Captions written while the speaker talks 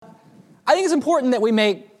think it's important that we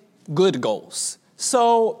make good goals.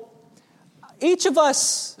 So each of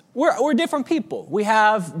us, we're different people. We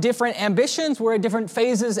have different ambitions. We're at different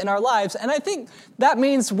phases in our lives. And I think that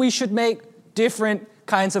means we should make different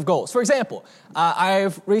kinds of goals. For example,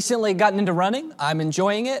 I've recently gotten into running. I'm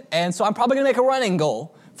enjoying it. And so I'm probably going to make a running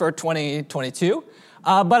goal for 2022.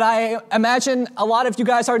 But I imagine a lot of you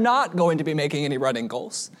guys are not going to be making any running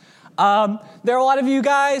goals. There are a lot of you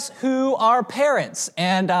guys who are parents,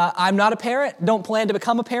 and I'm not a parent, don't plan to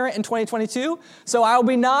become a parent in 2022, so I will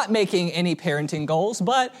be not making any parenting goals.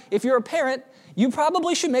 But if you're a parent, you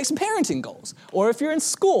probably should make some parenting goals. Or if you're in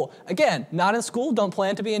school, again, not in school, don't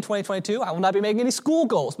plan to be in 2022, I will not be making any school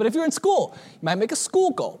goals. But if you're in school, you might make a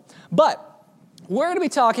school goal. But we're going to be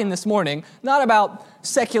talking this morning not about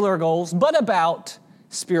secular goals, but about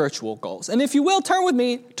spiritual goals. And if you will, turn with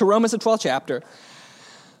me to Romans, the 12th chapter.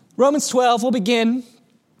 Romans 12, we'll begin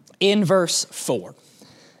in verse 4.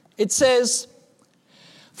 It says,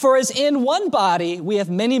 "For as in one body we have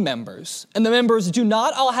many members, and the members do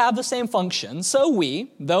not all have the same function, so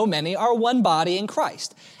we, though many, are one body in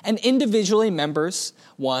Christ, and individually members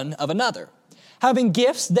one of another. Having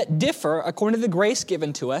gifts that differ according to the grace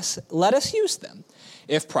given to us, let us use them.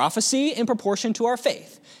 If prophecy, in proportion to our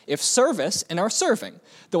faith. If service, in our serving.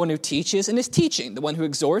 The one who teaches in his teaching. The one who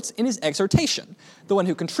exhorts in his exhortation. The one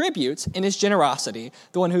who contributes in his generosity.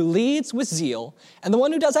 The one who leads with zeal. And the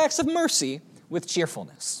one who does acts of mercy with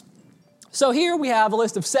cheerfulness." So here we have a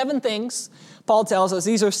list of 7 things. Paul tells us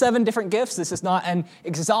these are 7 different gifts. This is not an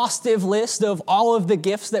exhaustive list of all of the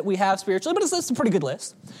gifts that we have spiritually, but it's a pretty good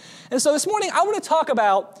list. And so this morning I want to talk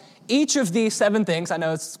about each of these 7 things. I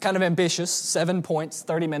know it's kind of ambitious, 7 points,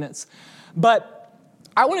 30 minutes. But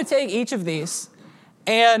I want to take each of these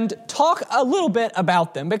and talk a little bit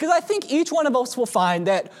about them, because I think each one of us will find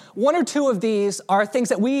that 1 or 2 of these are things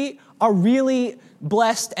that we are really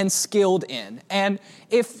blessed and skilled in. And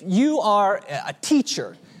if you are a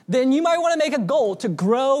teacher, then you might want to make a goal to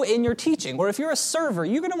grow in your teaching. Or if you're a server,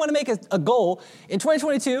 you're going to want to make a goal in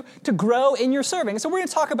 2022 to grow in your serving. So we're going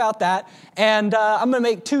to talk about that, and I'm going to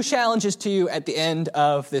make 2 challenges to you at the end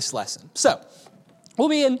of this lesson. So we'll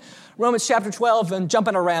be in Romans chapter 12 and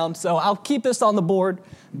jumping around, so I'll keep this on the board,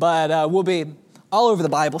 but we'll be all over the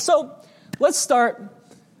Bible. So let's start,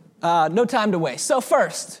 no time to waste. So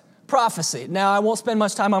first, prophecy. Now, I won't spend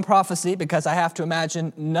much time on prophecy because I have to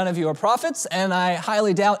imagine none of you are prophets, and I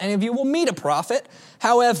highly doubt any of you will meet a prophet.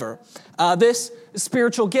 However, this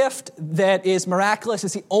spiritual gift that is miraculous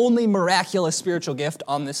is the only miraculous spiritual gift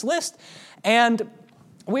on this list, and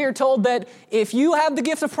we are told that if you have the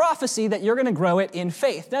gift of prophecy, that you're going to grow it in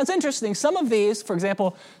faith. Now, it's interesting. Some of these, for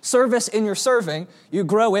example, service in your serving, you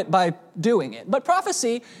grow it by doing it. But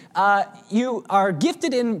prophecy, you are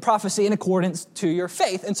gifted in prophecy in accordance to your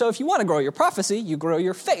faith. And so if you want to grow your prophecy, you grow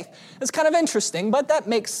your faith. It's kind of interesting, but that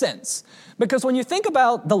makes sense. Because when you think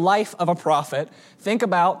about the life of a prophet, think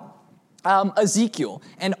about Ezekiel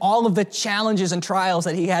and all of the challenges and trials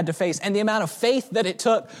that he had to face and the amount of faith that it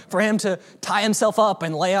took for him to tie himself up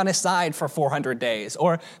and lay on his side for 400 days,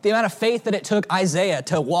 or the amount of faith that it took Isaiah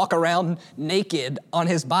to walk around naked on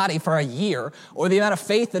his body for a year, or the amount of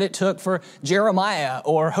faith that it took for Jeremiah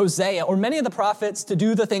or Hosea or many of the prophets to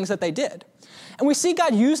do the things that they did. And we see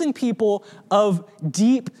God using people of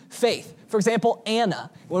deep faith. For example, Anna,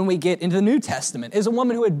 when we get into the New Testament, is a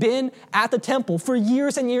woman who had been at the temple for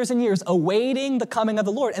years and years and years, awaiting the coming of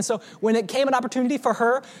the Lord. And so when it came an opportunity for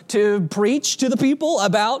her to preach to the people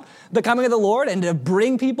about the coming of the Lord and to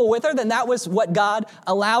bring people with her, then that was what God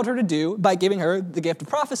allowed her to do by giving her the gift of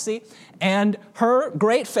prophecy. And her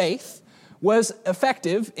great faith was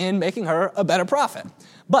effective in making her a better prophet.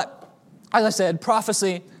 But, as I said,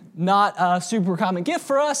 prophecy, not a super common gift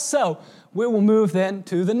for us, so we will move then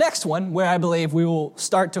to the next one, where I believe we will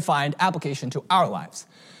start to find application to our lives.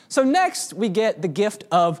 So next, we get the gift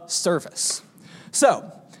of service. So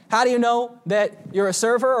how do you know that you're a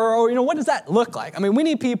server, or what does that look like? I mean, we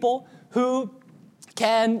need people who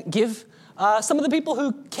can give some of the people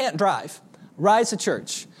who can't drive rides to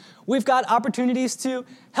church. We've got opportunities to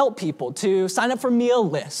help people, to sign up for meal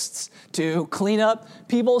lists, to clean up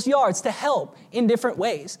people's yards, to help in different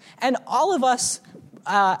ways. And all of us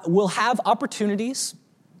will have opportunities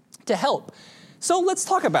to help. So let's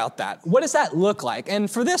talk about that. What does that look like? And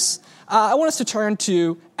for this, I want us to turn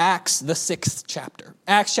to Acts, the 6th chapter.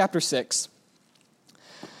 Acts chapter 6.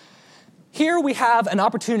 Here we have an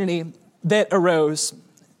opportunity that arose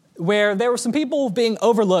where there were some people being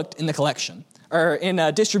overlooked in the collection, or in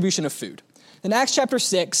distribution of food. In Acts chapter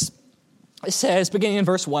 6, it says, beginning in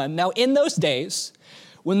verse 1, "Now in those days,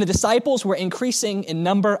 when the disciples were increasing in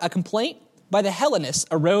number, a complaint by the Hellenists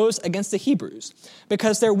arose against the Hebrews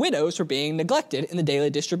because their widows were being neglected in the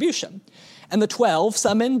daily distribution. And the 12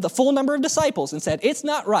 summoned the full number of disciples and said, "It's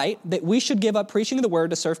not right that we should give up preaching the word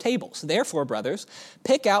to serve tables. Therefore, brothers,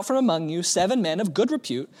 pick out from among you 7 men of good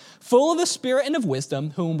repute, full of the Spirit and of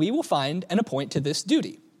wisdom, whom we will find and appoint to this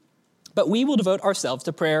duty. But we will devote ourselves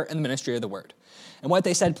to prayer and the ministry of the word." And what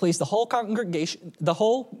they said pleased the whole congregation, the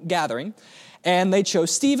whole gathering. And they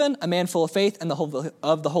chose Stephen, a man full of faith and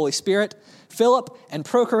of the Holy Spirit, Philip and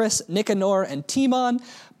Prochorus, Nicanor and Timon,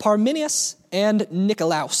 Parmenius and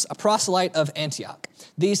Nicolaus, a proselyte of Antioch.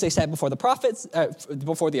 These they set before the prophets,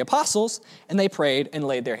 before the apostles, and they prayed and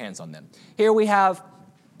laid their hands on them. Here we have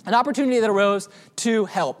an opportunity that arose to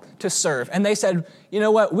help, to serve. And they said, you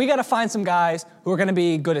know what, we got to find some guys who are going to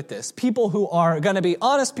be good at this. People who are going to be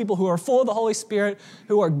honest, people who are full of the Holy Spirit,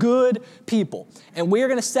 who are good people. And we are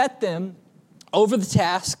going to set them over the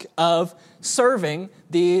task of serving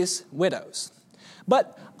these widows.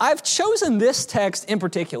 But I've chosen this text in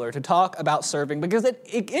particular to talk about serving because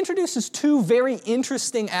it introduces 2 very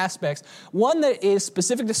interesting aspects. One that is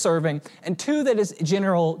specific to serving, and 2 that is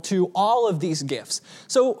general to all of these gifts.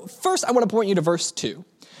 So first, I want to point you to verse 2.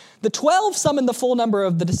 The 12 summoned the full number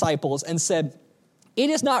of the disciples and said, "It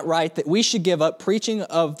is not right that we should give up preaching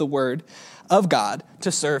of the word of God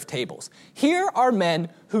to serve tables." Here are men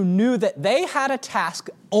who knew that they had a task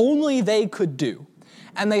only they could do.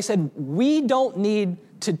 And they said, we don't need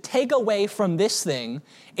to take away from this thing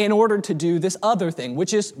in order to do this other thing,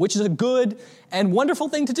 which is a good and wonderful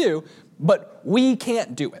thing to do, but we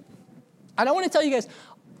can't do it. And I want to tell you guys,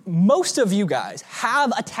 most of you guys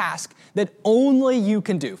have a task that only you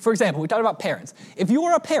can do. For example, we talked about parents. If you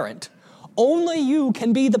are a parent, only you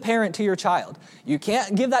can be the parent to your child. You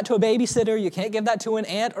can't give that to a babysitter. You can't give that to an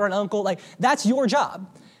aunt or an uncle. That's your job.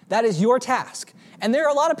 That is your task. And there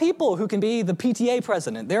are a lot of people who can be the PTA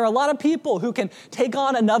president. There are a lot of people who can take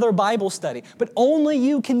on another Bible study, but only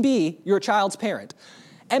you can be your child's parent.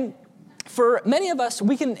 And for many of us,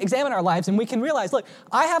 we can examine our lives and we can realize, look,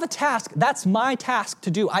 I have a task. That's my task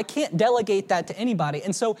to do. I can't delegate that to anybody.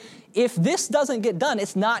 And so if this doesn't get done,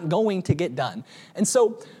 it's not going to get done. And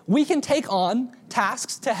so we can take on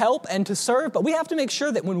tasks to help and to serve, but we have to make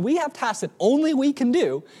sure that when we have tasks that only we can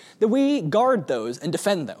do, that we guard those and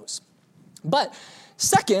defend those. But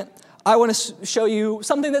second, I want to show you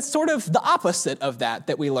something that's sort of the opposite of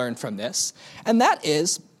that we learn from this. And that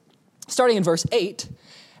is, starting in verse 8,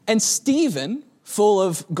 "And Stephen, full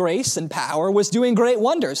of grace and power, was doing great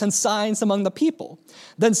wonders and signs among the people.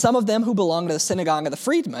 Then some of them who belonged to the synagogue of the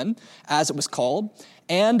freedmen, as it was called,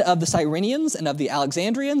 and of the Cyrenians and of the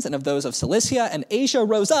Alexandrians and of those of Cilicia and Asia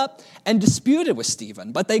rose up and disputed with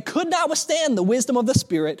Stephen, but they could not withstand the wisdom of the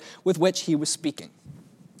Spirit with which he was speaking."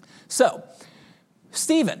 So,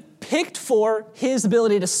 Stephen, picked for his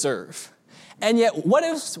ability to serve. And yet, what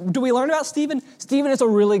else do we learn about Stephen? Stephen is a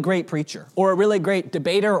really great preacher, or a really great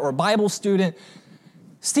debater, or Bible student.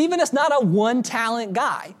 Stephen is not a one-talent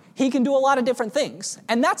guy. He can do a lot of different things.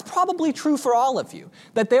 And that's probably true for all of you,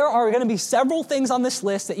 that there are going to be several things on this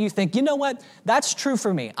list that you think, you know what, that's true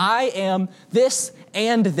for me. I am this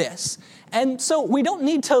and this. And so we don't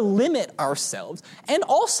need to limit ourselves. And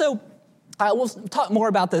also, we'll talk more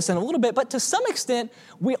about this in a little bit, but to some extent,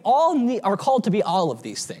 we all are called to be all of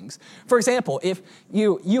these things. For example, if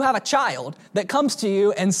you have a child that comes to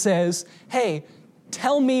you and says, "Hey,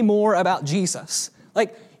 tell me more about Jesus."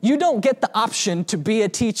 You don't get the option to be a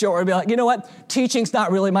teacher or be like, you know what, teaching's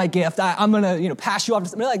not really my gift. I'm going to pass you off to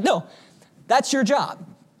somebody. No, that's your job.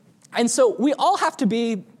 And so we all have to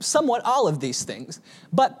be somewhat all of these things.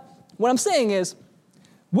 But what I'm saying is,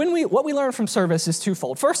 what we learn from service is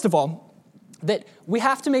twofold. First of all, that we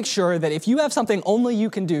have to make sure that if you have something only you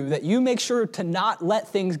can do, that you make sure to not let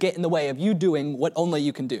things get in the way of you doing what only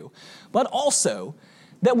you can do. But also,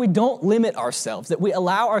 that we don't limit ourselves, that we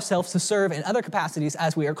allow ourselves to serve in other capacities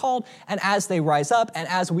as we are called and as they rise up and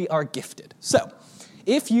as we are gifted. So,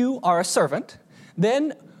 if you are a servant,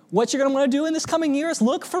 then what you're going to want to do in this coming year is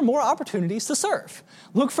look for more opportunities to serve.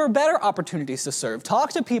 Look for better opportunities to serve.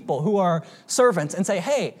 Talk to people who are servants and say,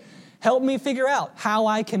 "Hey, help me figure out how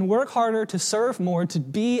I can work harder to serve more, to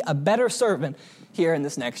be a better servant here in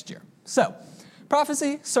this next year." So,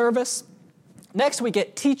 prophecy, service. Next, we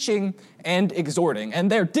get teaching and exhorting, and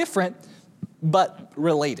they're different but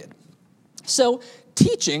related. So,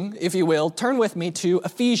 teaching, if you will, turn with me to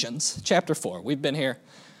Ephesians chapter 4. We've been here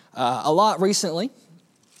a lot recently,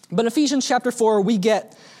 but Ephesians chapter 4, we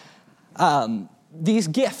get these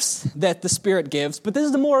gifts that the Spirit gives, but this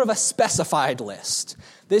is more of a specified list.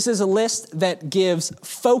 This is a list that gives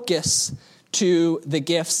focus to the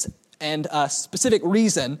gifts and a specific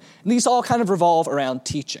reason, and these all kind of revolve around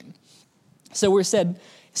teaching. So we're said,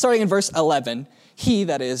 starting in verse 11, he,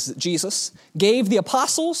 that is Jesus, gave the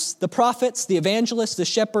apostles, the prophets, the evangelists, the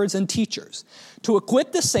shepherds, and teachers to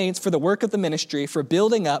equip the saints for the work of the ministry, for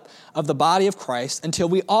building up of the body of Christ, until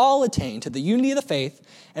we all attain to the unity of the faith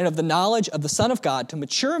and of the knowledge of the Son of God, to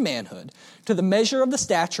mature manhood, to the measure of the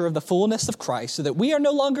stature of the fullness of Christ, so that we are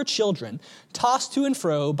no longer children, tossed to and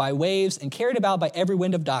fro by waves and carried about by every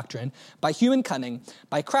wind of doctrine, by human cunning,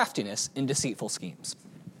 by craftiness in deceitful schemes.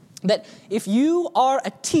 That if you are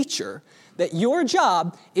a teacher, that your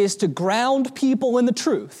job is to ground people in the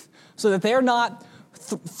truth so that they're not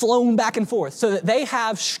flown back and forth, so that they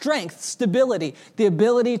have strength, stability, the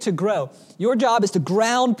ability to grow. Your job is to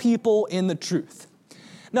ground people in the truth.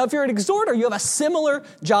 Now, if you're an exhorter, you have a similar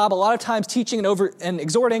job, a lot of times teaching and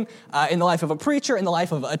exhorting in the life of a preacher, in the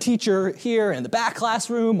life of a teacher here in the back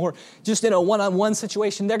classroom, or just in a one-on-one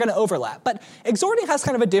situation. They're going to overlap. But exhorting has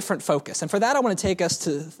kind of a different focus. And for that, I want to take us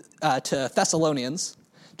to Thessalonians,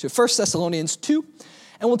 to 1 Thessalonians 2.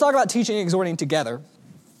 And we'll talk about teaching and exhorting together.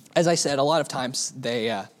 As I said, a lot of times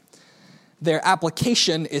their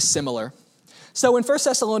application is similar. So in 1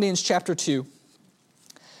 Thessalonians chapter 2,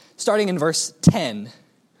 starting in verse 10,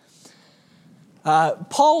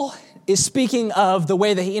 Paul is speaking of the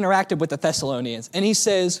way that he interacted with the Thessalonians, and he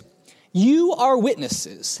says, "You are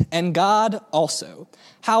witnesses, and God also,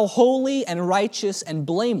 how holy and righteous and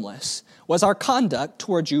blameless was our conduct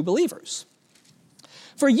toward you believers.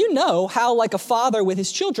 For you know how, like a father with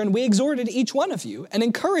his children, we exhorted each one of you and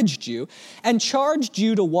encouraged you and charged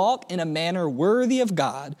you to walk in a manner worthy of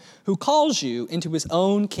God, who calls you into his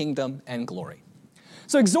own kingdom and glory."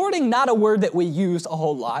 So exhorting, not a word that we use a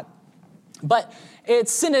whole lot, but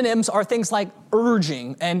its synonyms are things like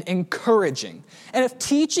urging and encouraging. And if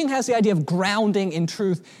teaching has the idea of grounding in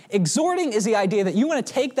truth, exhorting is the idea that you want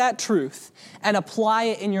to take that truth and apply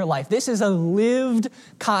it in your life. This is a lived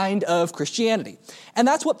kind of Christianity. And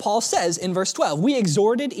that's what Paul says in verse 12. "We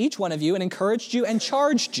exhorted each one of you and encouraged you and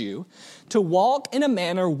charged you to walk in a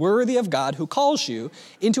manner worthy of God, who calls you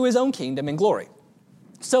into his own kingdom and glory."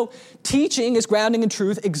 So teaching is grounding in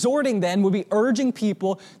truth. Exhorting then would be urging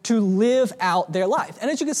people to live out their life.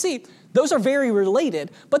 And as you can see, those are very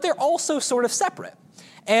related, but they're also sort of separate.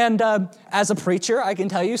 And as a preacher, I can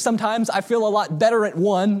tell you, sometimes I feel a lot better at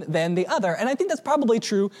one than the other. And I think that's probably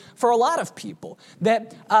true for a lot of people,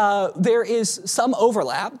 that there is some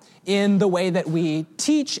overlap in the way that we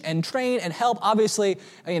teach and train and help. Obviously,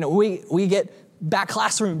 we get back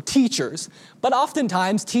classroom teachers, but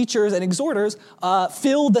oftentimes teachers and exhorters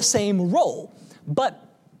fill the same role, but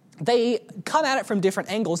they come at it from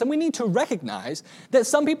different angles, and we need to recognize that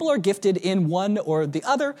some people are gifted in one or the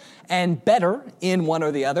other and better in one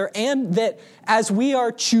or the other, and that as we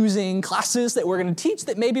are choosing classes that we're going to teach,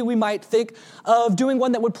 that maybe we might think of doing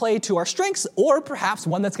one that would play to our strengths, or perhaps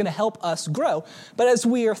one that's going to help us grow. But as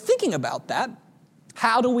we are thinking about that,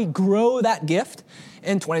 how do we grow that gift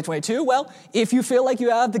in 2022? Well, if you feel like you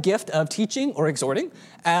have the gift of teaching or exhorting,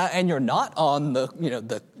 and you're not on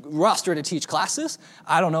the roster to teach classes,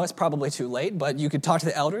 I don't know, it's probably too late, but you could talk to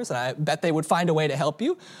the elders, and I bet they would find a way to help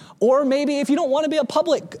you. Or maybe if you don't want to be a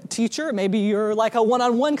public teacher, maybe you're like a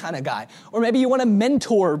one-on-one kind of guy, or maybe you want to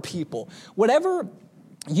mentor people. Whatever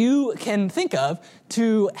you can think of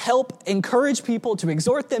to help encourage people, to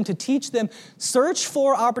exhort them, to teach them, search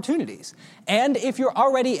for opportunities. And if you're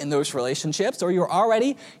already in those relationships, or you're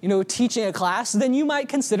already, teaching a class, then you might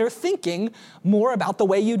consider thinking more about the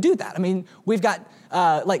way you do that. I mean, we've got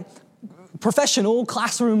professional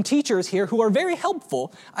classroom teachers here who are very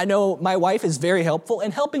helpful. I know my wife is very helpful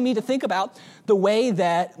in helping me to think about the way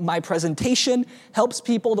that my presentation helps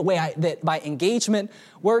people, the way that my engagement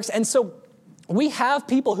works. And so we have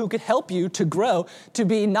people who could help you to grow, to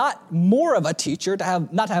be not more of a teacher,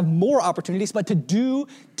 not to have more opportunities, but to do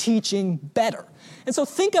teaching better. And so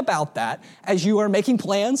think about that as you are making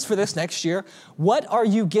plans for this next year. What are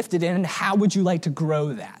you gifted in, and how would you like to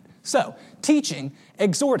grow that? So, teaching,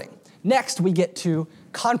 exhorting. Next, we get to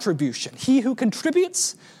contribution. He who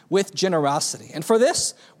contributes with generosity. And for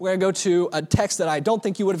this, we're going to go to a text that I don't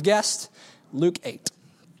think you would have guessed, Luke 8.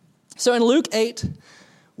 So in Luke 8,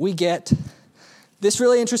 we get this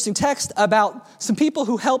really interesting text about some people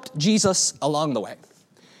who helped Jesus along the way.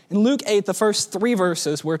 In Luke 8, the first 3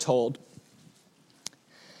 verses, we're told,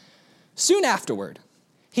 "Soon afterward,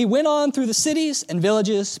 he went on through the cities and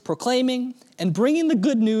villages, proclaiming and bringing the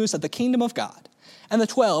good news of the kingdom of God, and the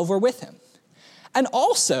 12 were with him. And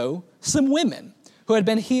also some women who had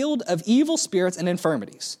been healed of evil spirits and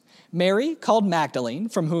infirmities, Mary, called Magdalene,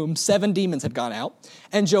 from whom 7 demons had gone out,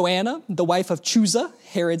 and Joanna, the wife of Chuza,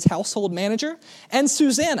 Herod's household manager, and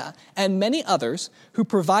Susanna, and many others who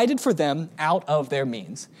provided for them out of their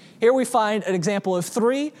means. Here we find an example of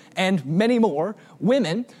 3 and many more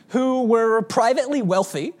women who were privately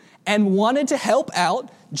wealthy and wanted to help out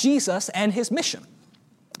Jesus and his mission.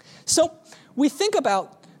 So we think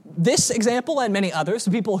about this example and many others,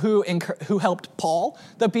 the people who helped Paul,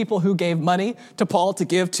 the people who gave money to Paul to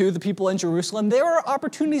give to the people in Jerusalem. There are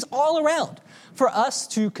opportunities all around for us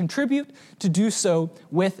to contribute, to do so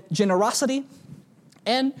with generosity.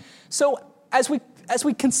 And so as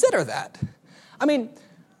we consider that, I mean,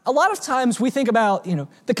 a lot of times we think about,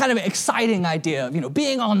 the kind of exciting idea of,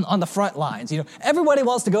 being on the front lines. Everybody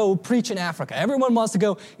wants to go preach in Africa. Everyone wants to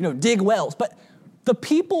go, dig wells. But the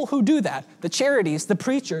people who do that, the charities, the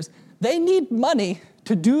preachers, they need money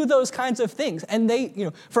to do those kinds of things. And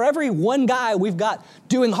they, for every one guy we've got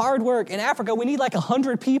doing hard work in Africa, we need like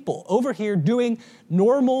 100 people over here doing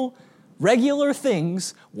normal, regular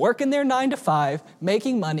things, working their 9 to 5,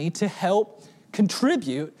 making money to help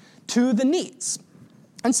contribute to the needs.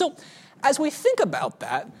 And so as we think about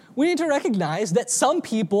that, we need to recognize that some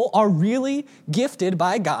people are really gifted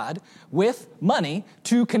by God with money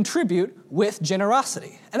to contribute with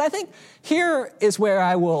generosity. And I think here is where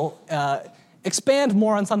I will expand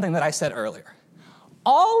more on something that I said earlier.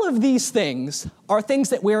 All of these things are things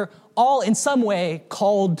that we're all in some way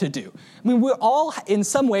called to do. I mean, we're all in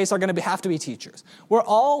some ways are going to have to be teachers. We're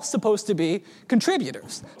all supposed to be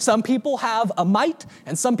contributors. Some people have a mite,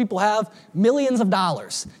 and some people have millions of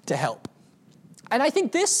dollars to help. And I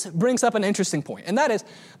think this brings up an interesting point, and that is,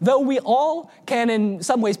 though we all can in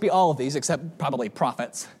some ways be all of these, except probably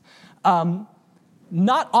prophets,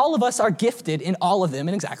 not all of us are gifted in all of them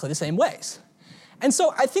in exactly the same ways. And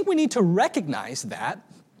so I think we need to recognize that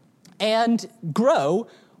and grow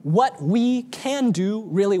what we can do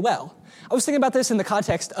really well. I was thinking about this in the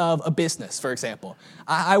context of a business, for example.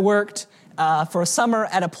 I worked for a summer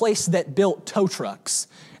at a place that built tow trucks.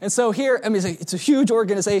 And so here, it's a huge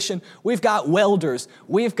organization. We've got welders,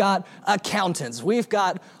 we've got accountants, we've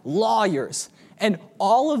got lawyers, and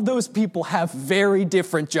all of those people have very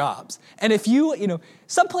different jobs. And if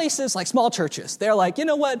some places like small churches, they're like, you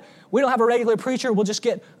know what? We don't have a regular preacher, we'll just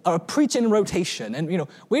get a preaching rotation. And,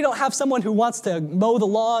 we don't have someone who wants to mow the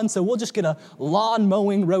lawn, so we'll just get a lawn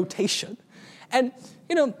mowing rotation. And,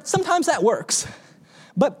 sometimes that works.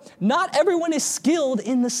 But not everyone is skilled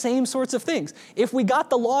in the same sorts of things. If we got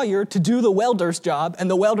the lawyer to do the welder's job and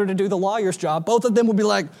the welder to do the lawyer's job, both of them would be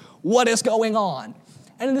like, what is going on?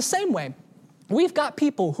 And in the same way, we've got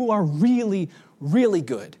people who are really, really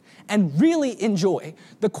good and really enjoy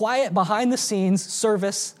the quiet behind-the-scenes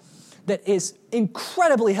service that is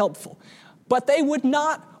incredibly helpful. But they would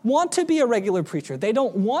not want to be a regular preacher. They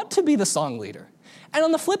don't want to be the song leader. And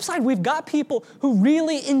on the flip side, we've got people who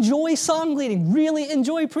really enjoy song leading, really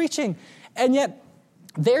enjoy preaching, and yet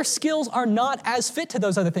their skills are not as fit to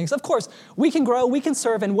those other things. Of course, we can grow, we can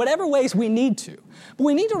serve in whatever ways we need to, but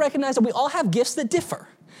we need to recognize that we all have gifts that differ.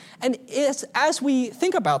 And as we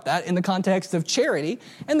think about that in the context of charity,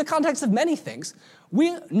 in the context of many things,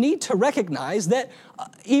 we need to recognize that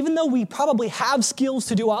even though we probably have skills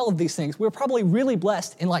to do all of these things, we're probably really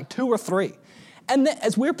blessed in like 2 or 3. And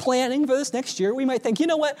as we're planning for this next year, we might think, you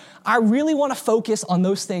know what? I really want to focus on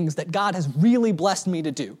those things that God has really blessed me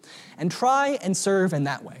to do and try and serve in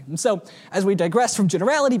that way. And so as we digress from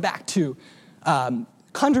generality back to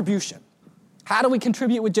contribution, how do we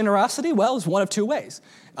contribute with generosity? Well, it's one of 2 ways.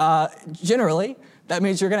 Generally, that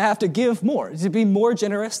means you're going to have to give more, to be more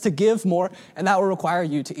generous, to give more, and that will require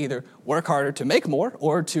you to either work harder to make more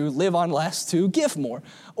or to live on less to give more,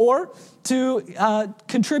 or to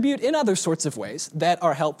contribute in other sorts of ways that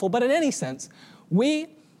are helpful. But in any sense,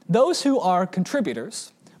 those who are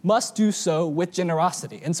contributors must do so with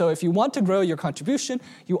generosity. And so if you want to grow your contribution,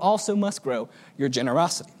 you also must grow your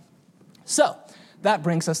generosity. So that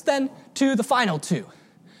brings us then to the final 2.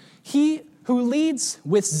 He who leads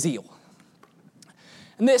with zeal.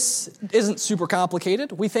 And this isn't super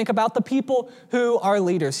complicated. We think about the people who are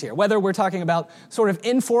leaders here, whether we're talking about sort of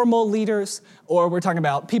informal leaders, or we're talking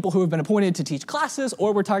about people who have been appointed to teach classes,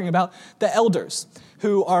 or we're talking about the elders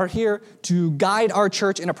who are here to guide our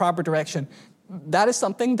church in a proper direction. That is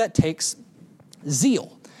something that takes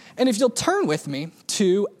zeal. And if you'll turn with me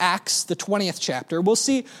to Acts, the 20th chapter, we'll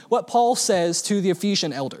see what Paul says to the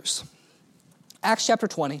Ephesian elders. Acts chapter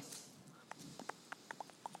 20.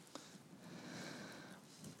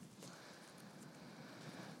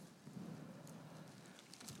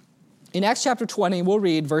 In Acts chapter 20, we'll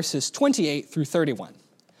read verses 28 through 31.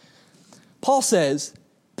 Paul says,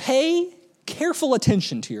 "Pay careful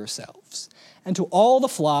attention to yourselves and to all the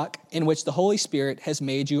flock in which the Holy Spirit has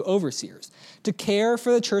made you overseers, to care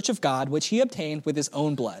for the church of God, which he obtained with his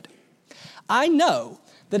own blood. I know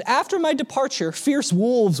that after my departure, fierce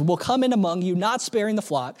wolves will come in among you, not sparing the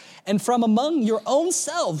flock, and from among your own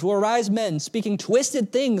selves will arise men speaking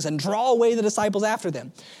twisted things and draw away the disciples after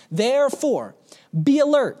them. Therefore, be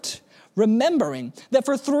alert, remembering that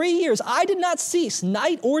for 3 years I did not cease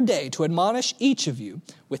night or day to admonish each of you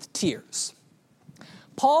with tears.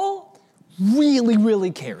 Paul really,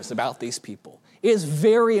 really cares about these people. It is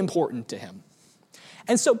very important to him.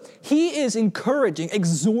 And so he is encouraging,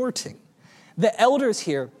 exhorting the elders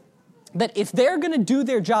here that if they're going to do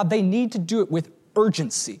their job, they need to do it with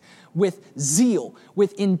urgency, with zeal,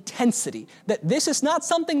 with intensity. That this is not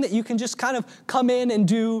something that you can just kind of come in and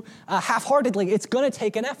do half-heartedly. It's going to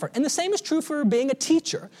take an effort. And the same is true for being a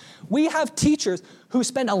teacher. We have teachers who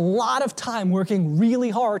spend a lot of time working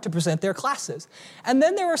really hard to present their classes. And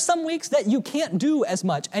then there are some weeks that you can't do as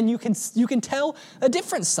much, and you can tell a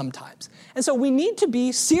difference sometimes. And so we need to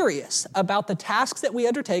be serious about the tasks that we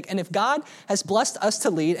undertake, and if God has blessed us to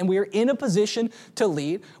lead, and we are in a position to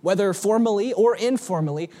lead, whether formally or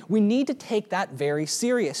informally, we need to take that very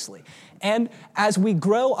seriously. And as we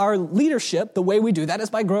grow our leadership, the way we do that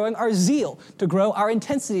is by growing our zeal, to grow our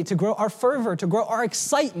intensity, to grow our fervor, to grow our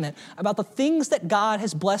excitement about the things that God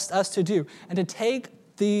has blessed us to do, and to take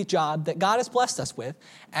the job that God has blessed us with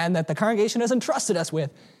and that the congregation has entrusted us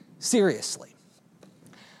with seriously.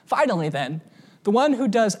 Finally, then, the one who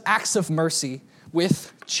does acts of mercy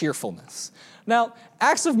with cheerfulness. Now,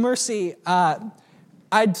 acts of mercy, I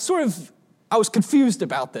was confused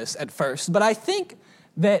about this at first, but I think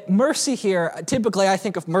that mercy here, typically I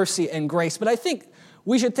think of mercy and grace, but I think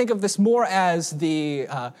we should think of this more as the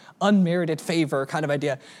unmerited favor kind of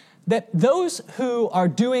idea, that those who are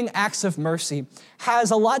doing acts of mercy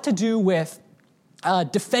has a lot to do with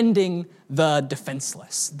defending the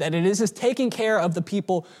defenseless, that it is taking care of the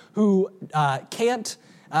people who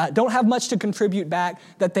don't have much to contribute back,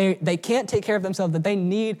 that they can't take care of themselves, that they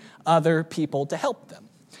need other people to help them.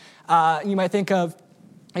 You might think of,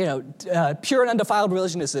 pure and undefiled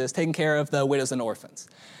religion is this, taking care of the widows and orphans.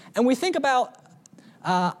 And we think about,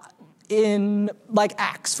 in like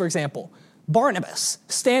Acts, for example, Barnabas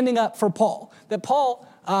standing up for Paul, that Paul,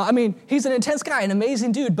 he's an intense guy, an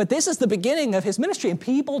amazing dude, but this is the beginning of his ministry, and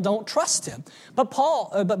people don't trust him. But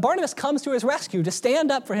Barnabas comes to his rescue to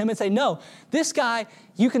stand up for him and say, no, this guy,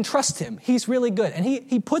 you can trust him. He's really good. And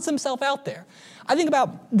he puts himself out there. I think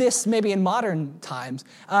about this maybe in modern times.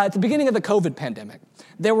 At the beginning of the COVID pandemic,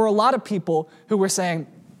 there were a lot of people who were saying,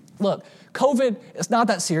 look, COVID is not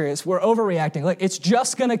that serious. We're overreacting. Like, it's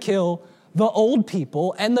just going to kill the old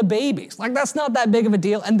people and the babies. Like, that's not that big of a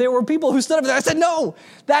deal. And there were people who stood up there and said, no,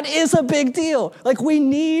 that is a big deal. Like, we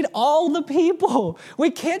need all the people.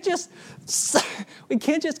 We can't just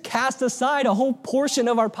cast aside a whole portion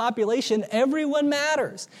of our population. Everyone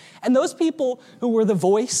matters. And those people who were the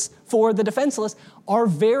voice for the defenseless are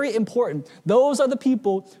very important. Those are the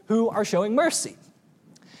people who are showing mercy.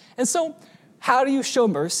 And so, how do you show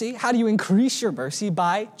mercy? How do you increase your mercy?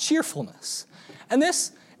 By cheerfulness. And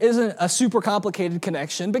this isn't a super complicated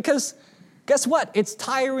connection because guess what? It's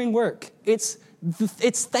tiring work. It's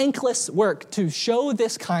thankless work to show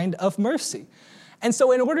this kind of mercy. And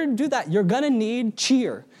so in order to do that, you're going to need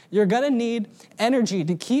cheer. You're going to need energy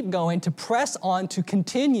to keep going, to press on, to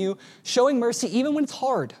continue showing mercy even when it's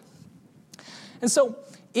hard. And so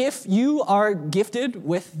if you are gifted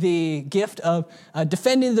with the gift of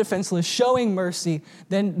defending the defenseless, showing mercy,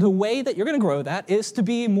 then the way that you're going to grow that is to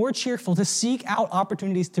be more cheerful, to seek out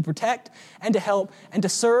opportunities to protect and to help and to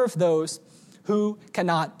serve those who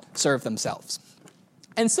cannot serve themselves.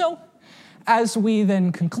 And so, as we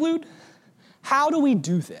then conclude, how do we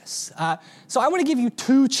do this? So I want to give you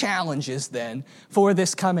 2 challenges then for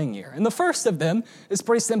this coming year. And the first of them is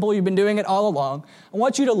pretty simple. You've been doing it all along. I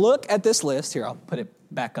want you to look at this list. Here, I'll put it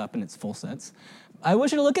back up in its full sense. I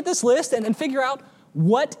want you to look at this list and figure out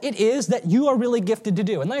what it is that you are really gifted to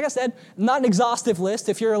do. And like I said, not an exhaustive list.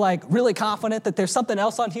 If you're like really confident that there's something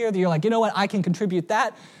else on here that you're like, you know what, I can contribute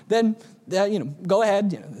that, then go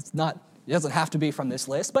ahead. It doesn't have to be from this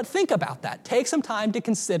list, but think about that. Take some time to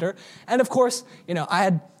consider. And of course, I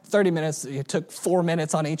had 30 minutes. It took 4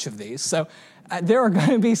 minutes on each of these. So there are going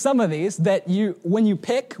to be some of these that when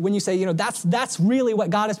you say, that's really what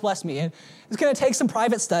God has blessed me in, it's going to take some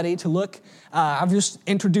private study to look. I've just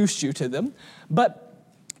introduced you to them. But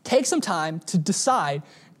take some time to decide,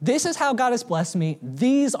 this is how God has blessed me.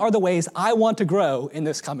 These are the ways I want to grow in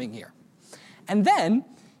this coming year. And then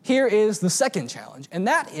here is the second challenge, and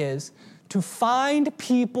that is to find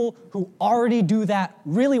people who already do that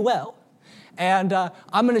really well And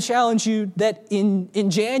I'm going to challenge you that in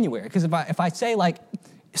January, because if I say like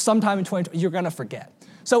sometime in 2020, you're going to forget.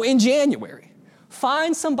 So in January,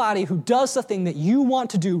 find somebody who does the thing that you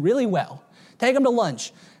want to do really well. Take them to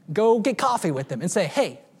lunch. Go get coffee with them and say,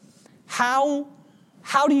 hey, how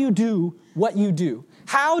do you do what you do?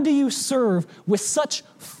 How do you serve with such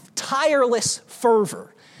tireless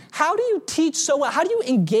fervor? How do you teach so well? How do you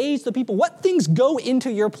engage the people? What things go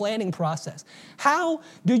into your planning process? How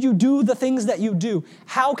do you do the things that you do?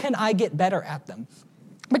 How can I get better at them?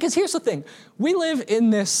 Because here's the thing. We live in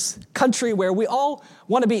this country where we all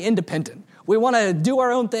want to be independent. We want to do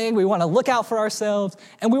our own thing. We want to look out for ourselves.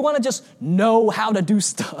 And we want to just know how to do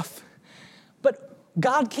stuff. But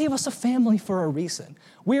God gave us a family for a reason.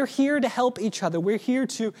 We're here to help each other. We're here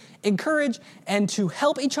to encourage and to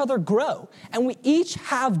help each other grow. And we each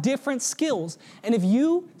have different skills. And if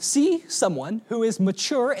you see someone who is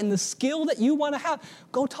mature in the skill that you want to have,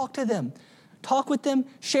 go talk to them. Talk with them,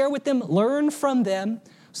 share with them, learn from them,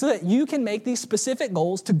 so that you can make these specific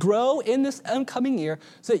goals to grow in this upcoming year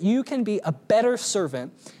so that you can be a better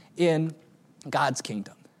servant in God's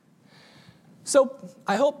kingdom. So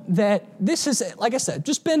I hope that this has, like I said,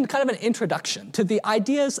 just been kind of an introduction to the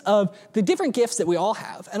ideas of the different gifts that we all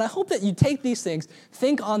have. And I hope that you take these things,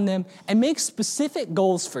 think on them, and make specific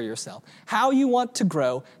goals for yourself. How you want to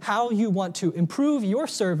grow, how you want to improve your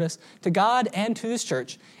service to God and to His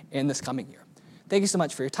church in this coming year. Thank you so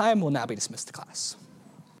much for your time. We'll now be dismissed to class.